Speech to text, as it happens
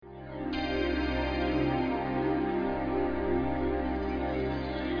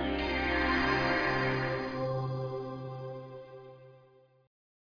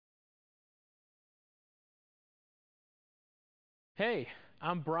Hey,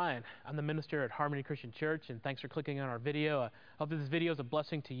 I'm Brian. I'm the minister at Harmony Christian Church, and thanks for clicking on our video. I hope that this video is a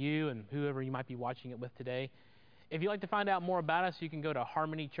blessing to you and whoever you might be watching it with today. If you'd like to find out more about us, you can go to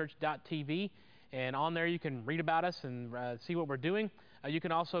harmonychurch.tv, and on there you can read about us and see what we're doing. You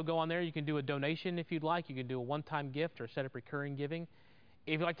can also go on there, you can do a donation if you'd like. You can do a one-time gift or set up recurring giving.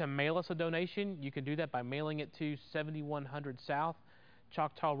 If you'd like to mail us a donation, you can do that by mailing it to 7100 South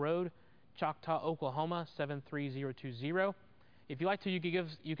Choctaw Road, Choctaw, Oklahoma 73020. If you'd like to, you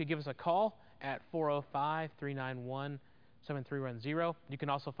could give us a call at 405-391-7310. You can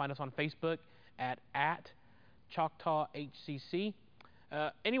also find us on Facebook at ChoctawHCC.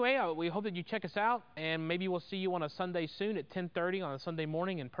 Anyway, we hope that you check us out, and maybe we'll see you on a Sunday soon at 10:30 on a Sunday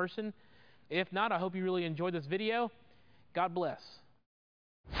morning in person. If not, I hope you really enjoyed this video. God bless.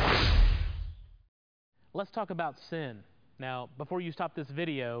 Let's talk about sin. Now, before you stop this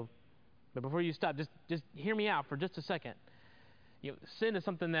video, just hear me out for just a second. Sin is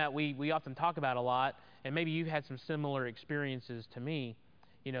something that we often talk about a lot, and maybe you've had some similar experiences to me.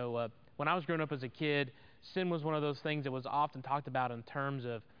 When I was growing up as a kid, sin was one of those things that was often talked about in terms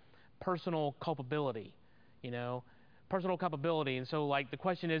of personal culpability. Personal culpability. And so, the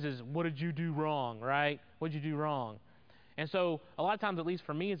question is what did you do wrong, right? What did you do wrong? And so, a lot of times, at least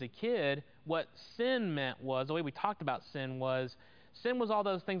for me as a kid, what sin meant was, the way we talked about sin was all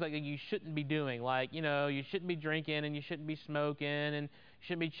those things like you shouldn't be doing. You shouldn't be drinking, and you shouldn't be smoking, and you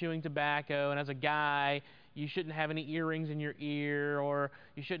shouldn't be chewing tobacco, and as a guy, you shouldn't have any earrings in your ear, or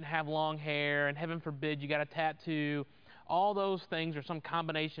you shouldn't have long hair, and heaven forbid you got a tattoo. All those things, or some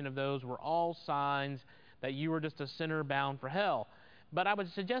combination of those, were all signs that you were just a sinner bound for hell. But I would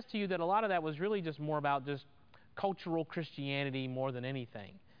suggest to you that a lot of that was really just more about just cultural Christianity more than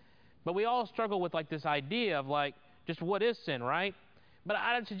anything. But we all struggle with this idea of just what is sin, right? But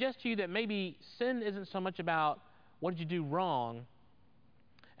I'd suggest to you that maybe sin isn't so much about what did you do wrong,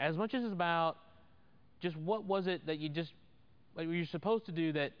 as much as it's about just what was it that you're supposed to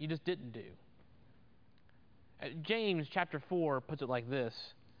do that you just didn't do. James chapter 4 puts it like this.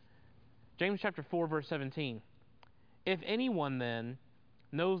 James chapter 4 verse 17. If anyone then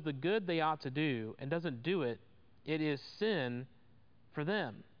knows the good they ought to do and doesn't do it, it is sin for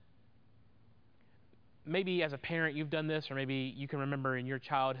them. Maybe as a parent you've done this, or maybe you can remember in your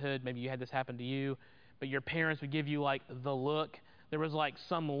childhood, maybe you had this happen to you, but your parents would give you the look. There was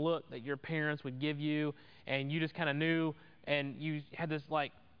some look that your parents would give you, and you just kind of knew, and you had this what?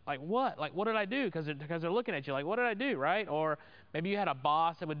 What did I do? Because they're looking at you what did I do, right? Or maybe you had a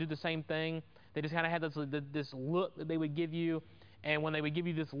boss that would do the same thing. They just kind of had this look that they would give you, and when they would give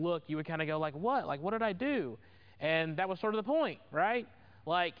you this look, you would kind of go what? What did I do? And that was sort of the point, right?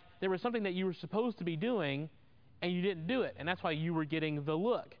 There was something that you were supposed to be doing, and you didn't do it. And that's why you were getting the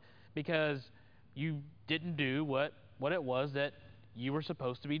look, because you didn't do what it was that you were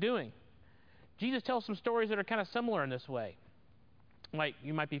supposed to be doing. Jesus tells some stories that are kind of similar in this way.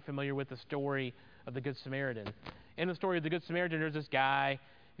 You might be familiar with the story of the Good Samaritan. In the story of the Good Samaritan, there's this guy.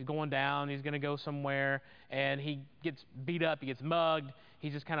 He's going down, he's going to go somewhere, and he gets beat up, he gets mugged.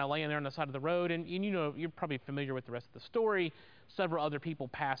 He's just kind of laying there on the side of the road, and you're probably familiar with the rest of the story. Several other people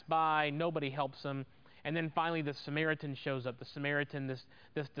pass by, nobody helps him, and then finally the Samaritan shows up. The Samaritan, this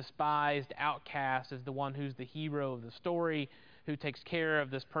despised outcast, is the one who's the hero of the story, who takes care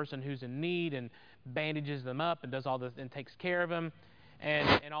of this person who's in need and bandages them up and does all this and takes care of him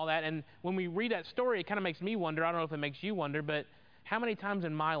and all that. And when we read that story, it kind of makes me wonder, I don't know if it makes you wonder, but how many times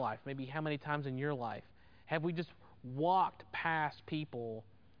in my life, maybe how many times in your life, have we just walked past people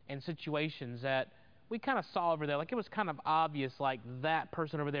and situations that we kind of saw over there, it was kind of obvious, that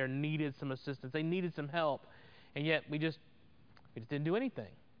person over there needed some assistance, they needed some help, and yet we just didn't do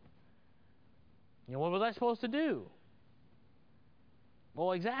anything. What was I supposed to do?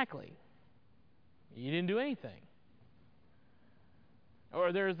 Well, exactly. You didn't do anything.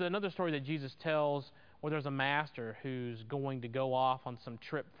 Or there's another story that Jesus tells where there's a master who's going to go off on some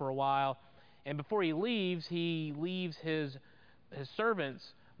trip for a while, and before he leaves his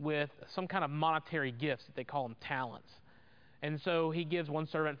servants with some kind of monetary gifts that they call them talents. And so he gives one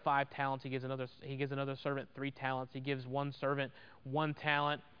servant 5 talents, he gives another servant 3 talents, he gives one servant 1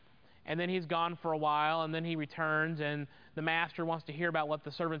 talent, and then he's gone for a while, and then he returns, and the master wants to hear about what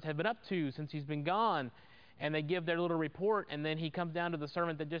the servants have been up to since he's been gone. And they give their little report, and then he comes down to the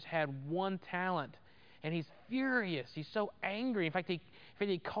servant that just had 1 talent. And he's furious. He's so angry. In fact,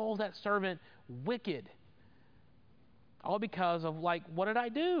 he calls that servant wicked. All because of, what did I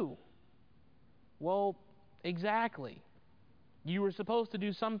do? Well, exactly. You were supposed to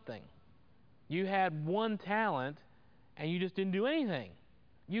do something. You had 1 talent, and you just didn't do anything.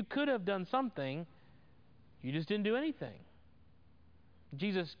 You could have done something. You just didn't do anything.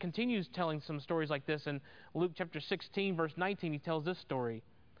 Jesus continues telling some stories like this. In Luke chapter 16, verse 19, he tells this story.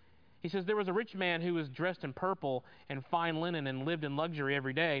 He says, there was a rich man who was dressed in purple and fine linen and lived in luxury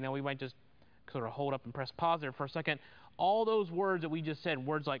every day. Now, we might just sort of hold up and press pause there for a second. All those words that we just said,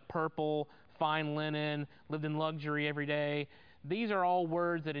 words like purple, fine linen, lived in luxury every day, these are all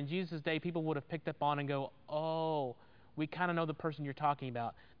words that in Jesus' day people would have picked up on and go, oh, we kind of know the person you're talking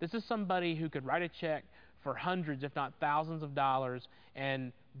about. This is somebody who could write a check for hundreds, if not thousands of dollars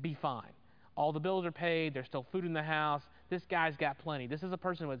and be fine. All the bills are paid, there's still food in the house, this guy's got plenty. This is a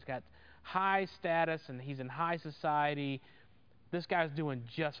person who's got high status and he's in high society. This guy's doing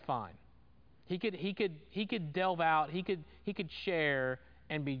just fine. He could delve out, he could share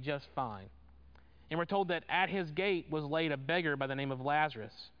and be just fine. And we're told that at his gate was laid a beggar by the name of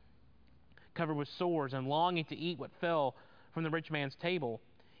Lazarus, covered with sores and longing to eat what fell from the rich man's table.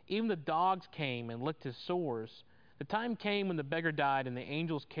 Even the dogs came and licked his sores. The time came when the beggar died, and the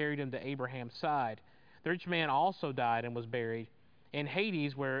angels carried him to Abraham's side. The rich man also died and was buried. In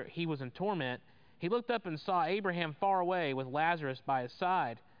Hades, where he was in torment, he looked up and saw Abraham far away with Lazarus by his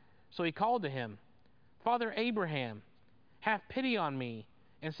side. So he called to him, Father Abraham, have pity on me,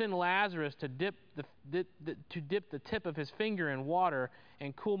 and send Lazarus to dip the tip of his finger in water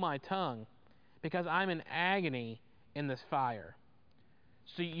and cool my tongue, because I'm in agony in this fire.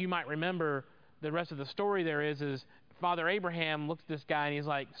 So you might remember the rest of the story there is Father Abraham looks at this guy and he's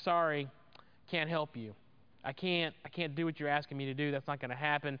like, sorry, can't help you. I can't do what you're asking me to do. That's not going to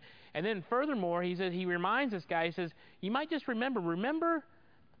happen. And then furthermore, he reminds this guy, he says, you might just remember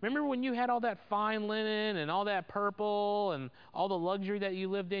when you had all that fine linen and all that purple and all the luxury that you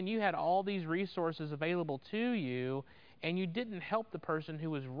lived in? You had all these resources available to you, and you didn't help the person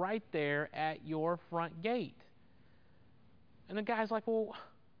who was right there at your front gate. And the guy's like, well,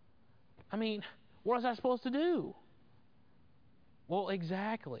 I mean, what was I supposed to do? Well,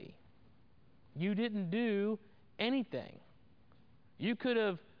 exactly. You didn't do anything. You could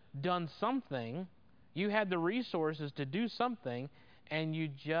have done something. You had the resources to do something, and you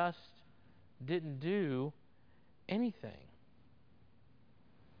just didn't do anything.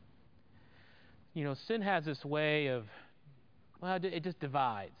 You know, sin has this way of, well, it just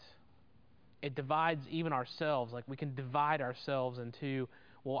divides. It divides even ourselves. Like, we can divide ourselves into,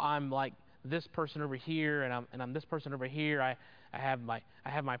 well, I'm like this person over here, and I'm this person over here. I have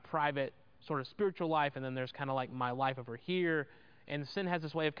my private sort of spiritual life, and then there's kind of like my life over here. And sin has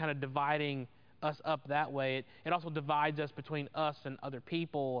this way of kind of dividing us up that way. It also divides us between us and other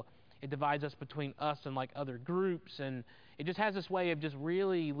people. It divides us between us and like other groups, and it just has this way of just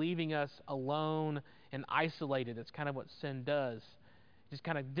really leaving us alone and isolated. It's kind of what sin does. It just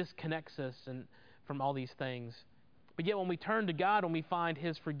kind of disconnects us from all these things. But yet when we turn to God, when we find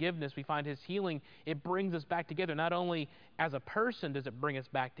His forgiveness, we find His healing, it brings us back together. Not only as a person does it bring us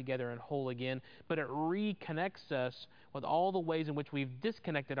back together and whole again, but it reconnects us with all the ways in which we've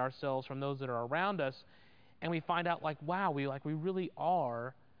disconnected ourselves from those that are around us. And we find out, like, wow, we really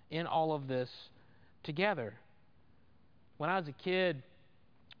are in all of this together. When I was a kid,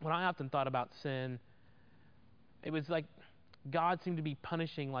 when I often thought about sin, it was like God seemed to be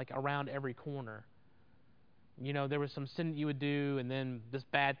punishing like around every corner. You know, there was some sin that you would do, and then this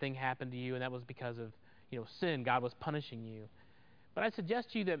bad thing happened to you, and that was because of, sin. God was punishing you. But I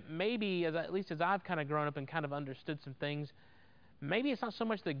suggest to you that maybe, at least as I've kind of grown up and kind of understood some things, maybe it's not so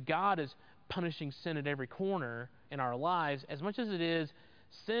much that God is punishing sin at every corner in our lives, as much as it is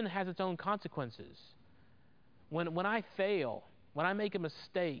sin has its own consequences. When I fail, when I make a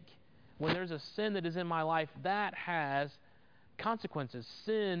mistake, when there's a sin that is in my life, that has consequences.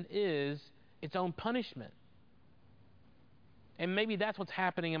 Sin is its own punishment. And maybe that's what's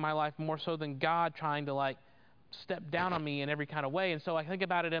happening in my life more so than God trying to step down on me in every kind of way. And so I think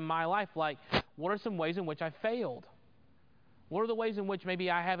about it in my life, what are some ways in which I failed? What are the ways in which maybe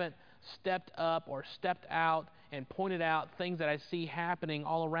I haven't stepped up or stepped out and pointed out things that I see happening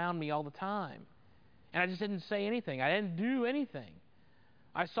all around me all the time? And I just didn't say anything. I didn't do anything.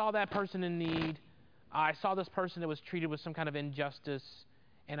 I saw that person in need. I saw this person that was treated with some kind of injustice,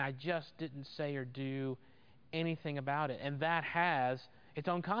 and I just didn't say or do anything about it. And that has its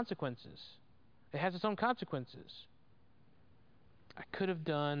own consequences. It has its own consequences. I could have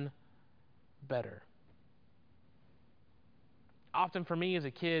done better. Often for me as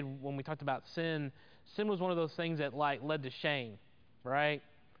a kid, when we talked about sin was one of those things that led to shame, right?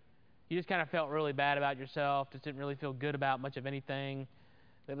 You just kind of felt really bad about yourself, just didn't really feel good about much of anything.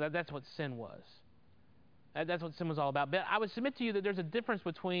 That's what sin was. That's what sin was all about. But I would submit to you that there's a difference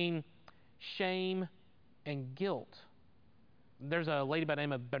between shame and guilt. There's a lady by the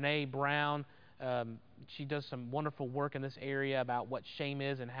name of Brene Brown. she does some wonderful work in this area about what shame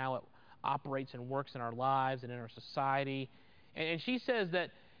is and how it operates and works in our lives and in our society. And she says that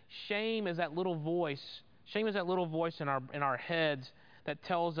shame is that little voice. Shame is that little voice in our heads that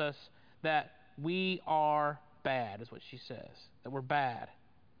tells us that we are bad, is what she says. That we're bad.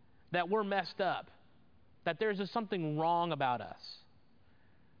 That we're messed up. That there's just something wrong about us.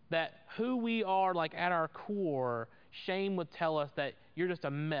 That who we are, like at our core, shame would tell us that you're just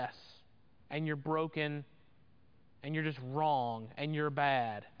a mess, and you're broken, and you're just wrong, and you're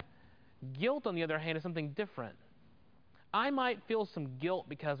bad. Guilt, on the other hand, is something different. I might feel some guilt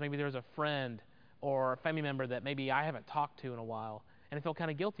because maybe there's a friend or a family member that maybe I haven't talked to in a while, and I feel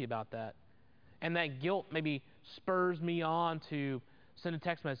kind of guilty about that. And that guilt maybe spurs me on to send a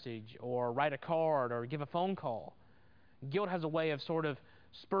text message or write a card or give a phone call. Guilt has a way of sort of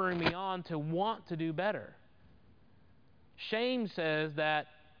spurring me on to want to do better. Shame says that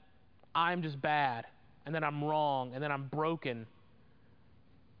I'm just bad, and that I'm wrong, and that I'm broken.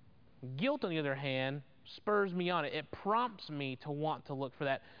 Guilt, on the other hand, spurs me on. It prompts me to want to look for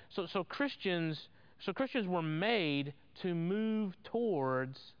that. So Christians were made to move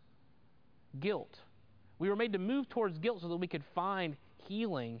towards guilt. We were made to move towards guilt so that we could find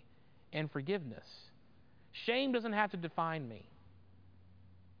healing and forgiveness. Shame doesn't have to define me.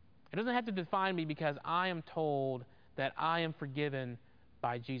 It doesn't have to define me because I am told that I am forgiven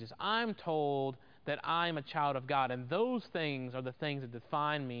by Jesus. I'm told that I am a child of God, and those things are the things that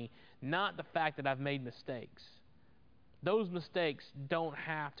define me, not the fact that I've made mistakes. Those mistakes don't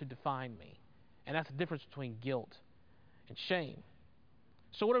have to define me, and that's the difference between guilt and shame.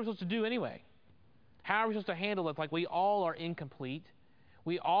 So what are we supposed to do anyway? How are we supposed to handle it? Like, we all are incomplete.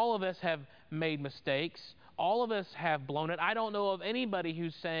 All of us have made mistakes. All of us have blown it. I don't know of anybody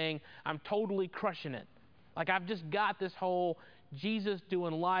who's saying, I'm totally crushing it. Like, I've just got this whole Jesus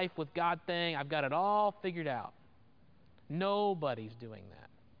doing life with God thing. I've got it all figured out. Nobody's doing that.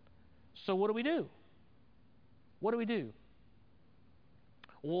 So what do we do? What do we do?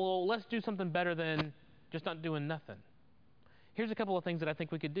 Well, let's do something better than just not doing nothing. Here's a couple of things that I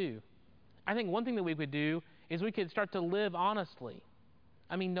think we could do. I think one thing that we could do is we could start to live honestly.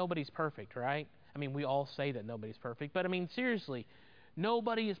 I mean, nobody's perfect, right? I mean, we all say that nobody's perfect, but I mean, seriously,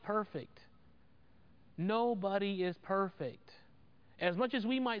 nobody is perfect. Nobody is perfect. As much as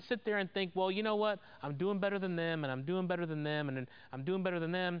we might sit there and think, well, you know what? I'm doing better than them, and I'm doing better than them, and I'm doing better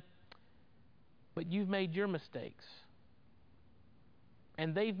than them. But you've made your mistakes.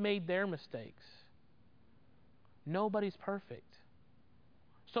 And they've made their mistakes. Nobody's perfect.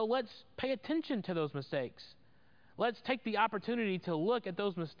 So let's pay attention to those mistakes. Let's take the opportunity to look at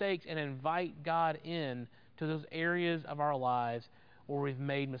those mistakes and invite God in to those areas of our lives where we've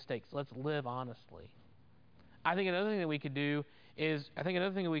made mistakes. Let's live honestly. I think another thing that we could do is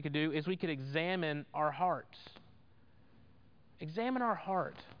we could examine our hearts. Examine our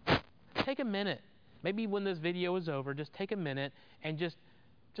heart. Take a minute. Maybe when this video is over, just take a minute and just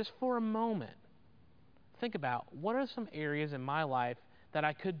for a moment, think about what are some areas in my life that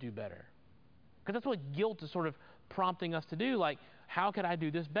I could do better. Because that's what guilt is sort of prompting us to do. Like, how could I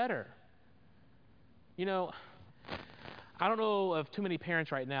do this better? You know, I don't know of too many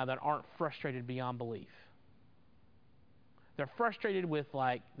parents right now that aren't frustrated beyond belief. They're frustrated with,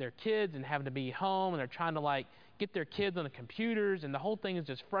 like, their kids and having to be home, and they're trying to, like, get their kids on the computers, and the whole thing is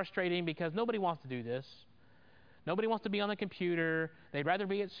just frustrating because nobody wants to do this. Nobody wants to be on the computer. They'd rather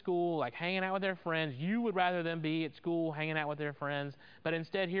be at school, like hanging out with their friends. You would rather them be at school hanging out with their friends. But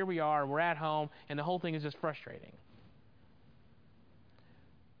instead, here we are, we're at home, and the whole thing is just frustrating.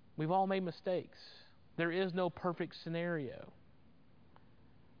 We've all made mistakes. There is no perfect scenario.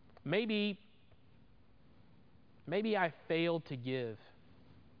 Maybe I failed to give.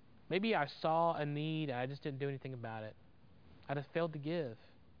 Maybe I saw a need and I just didn't do anything about it. I just failed to give.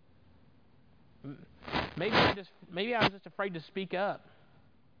 Maybe I was just afraid to speak up.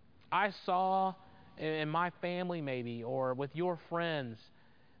 I saw in my family maybe, or with your friends,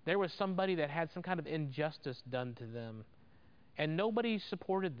 there was somebody that had some kind of injustice done to them, and nobody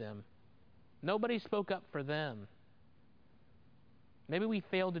supported them. Nobody spoke up for them. Maybe we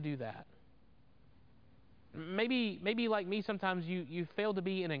failed to do that. Maybe like me, sometimes you fail to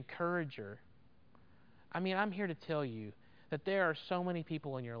be an encourager. I mean, I'm here to tell you that there are so many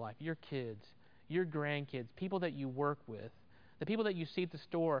people in your life, your kids, your grandkids, people that you work with, the people that you see at the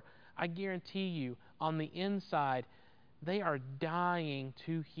store. I guarantee you, on the inside, they are dying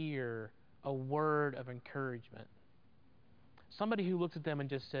to hear a word of encouragement. Somebody who looks at them and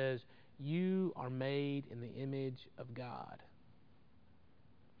just says, you are made in the image of God.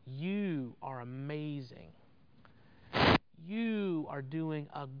 You are amazing. You are doing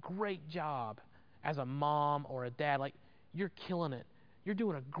a great job as a mom or a dad, like, you're killing it. You're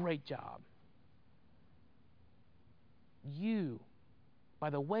doing a great job. You, by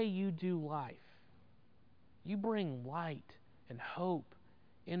the way you do life, you bring light and hope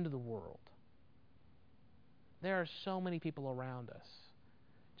into the world. There are so many people around us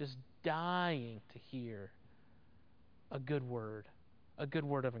just dying to hear a good word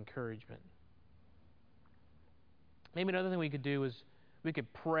of encouragement. Maybe another thing we could do is we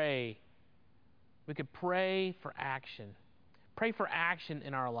could pray. We could pray for action. Pray for action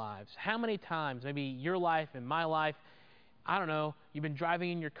in our lives. How many times, maybe your life and my life, I don't know, you've been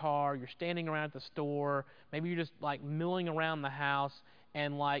driving in your car, you're standing around at the store, maybe you're just like milling around the house,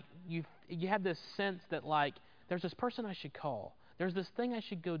 and like you have this sense that like there's this person I should call. There's this thing I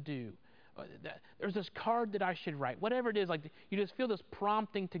should go do. There's this card that I should write. Whatever it is, like you just feel this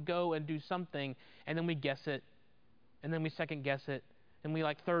prompting to go and do something, and then we guess it, and then we second guess it, and we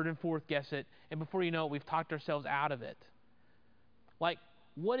like third and fourth guess it, and before you know it, we've talked ourselves out of it. Like,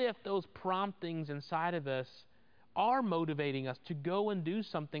 what if those promptings inside of us are motivating us to go and do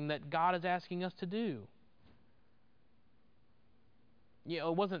something that God is asking us to do? You know,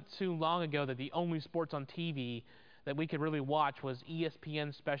 it wasn't too long ago that the only sports on TV that we could really watch was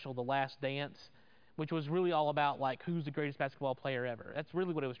ESPN's special, The Last Dance, which was really all about, like, who's the greatest basketball player ever. That's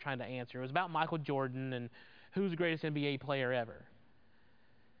really what it was trying to answer. It was about Michael Jordan and who's the greatest NBA player ever.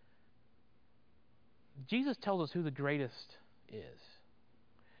 Jesus tells us who the greatest is.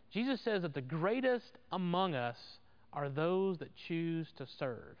 Jesus says that the greatest among us are those that choose to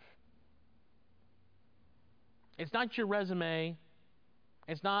serve. It's not your resume.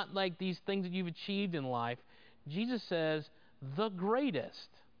 It's not like these things that you've achieved in life. Jesus says the greatest,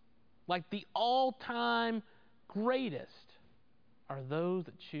 like the all-time greatest, are those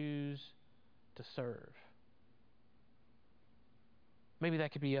that choose to serve. Maybe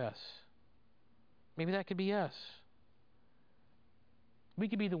that could be us. Maybe that could be us. We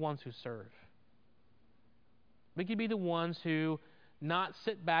could be the ones who serve. We could be the ones who not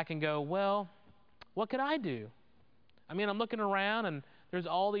sit back and go, well, what could I do? I mean, I'm looking around and there's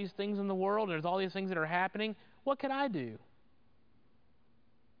all these things in the world and there's all these things that are happening. What could I do?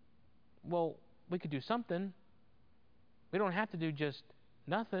 Well, we could do something. We don't have to do just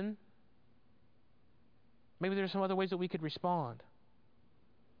nothing. Maybe there's some other ways that we could respond.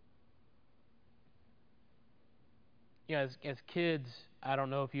 You know, as kids, I don't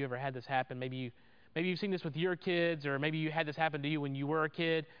know if you ever had this happen. Maybe you've seen this with your kids, or maybe you had this happen to you when you were a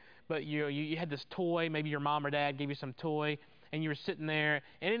kid. But you had this toy. Maybe your mom or dad gave you some toy, and you were sitting there,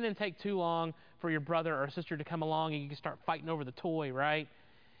 and it didn't take too long for your brother or sister to come along, and you could start fighting over the toy, right?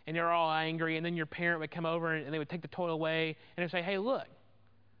 And they're all angry, and then your parent would come over, and they would take the toy away, and they'd say, hey, look,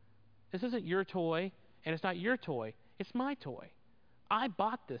 this isn't your toy, and it's not your toy. It's my toy. I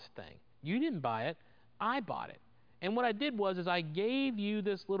bought this thing. You didn't buy it. I bought it. And what I did was I gave you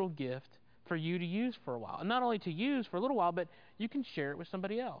this little gift for you to use for a while. And not only to use for a little while, but you can share it with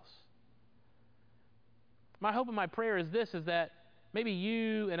somebody else. My hope and my prayer is this, is that maybe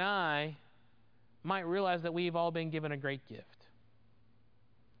you and I might realize that we've all been given a great gift.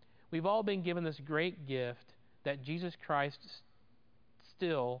 We've all been given this great gift that Jesus Christ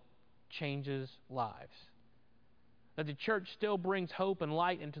still changes lives. That the church still brings hope and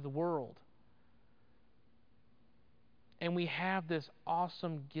light into the world. And we have this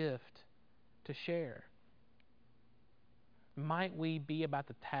awesome gift to share. Might we be about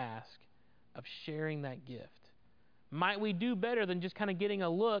the task of sharing that gift? Might we do better than just kind of getting a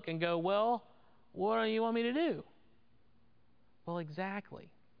look and go, well, what do you want me to do? Well, exactly.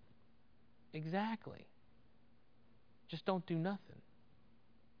 Exactly. Just don't do nothing.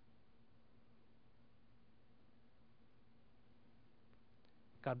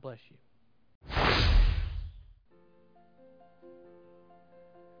 God bless you.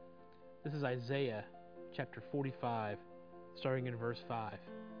 This is Isaiah chapter 45, starting in verse 5.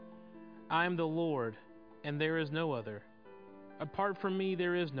 I am the Lord, and there is no other. Apart from me,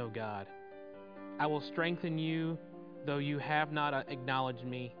 there is no God. I will strengthen you, though you have not acknowledged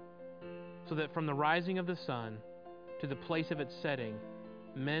me, so that from the rising of the sun to the place of its setting,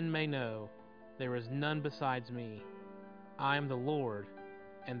 men may know there is none besides me. I am the Lord,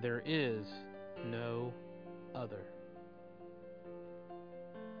 and there is no other.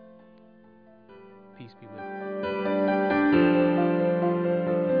 Peace be with you.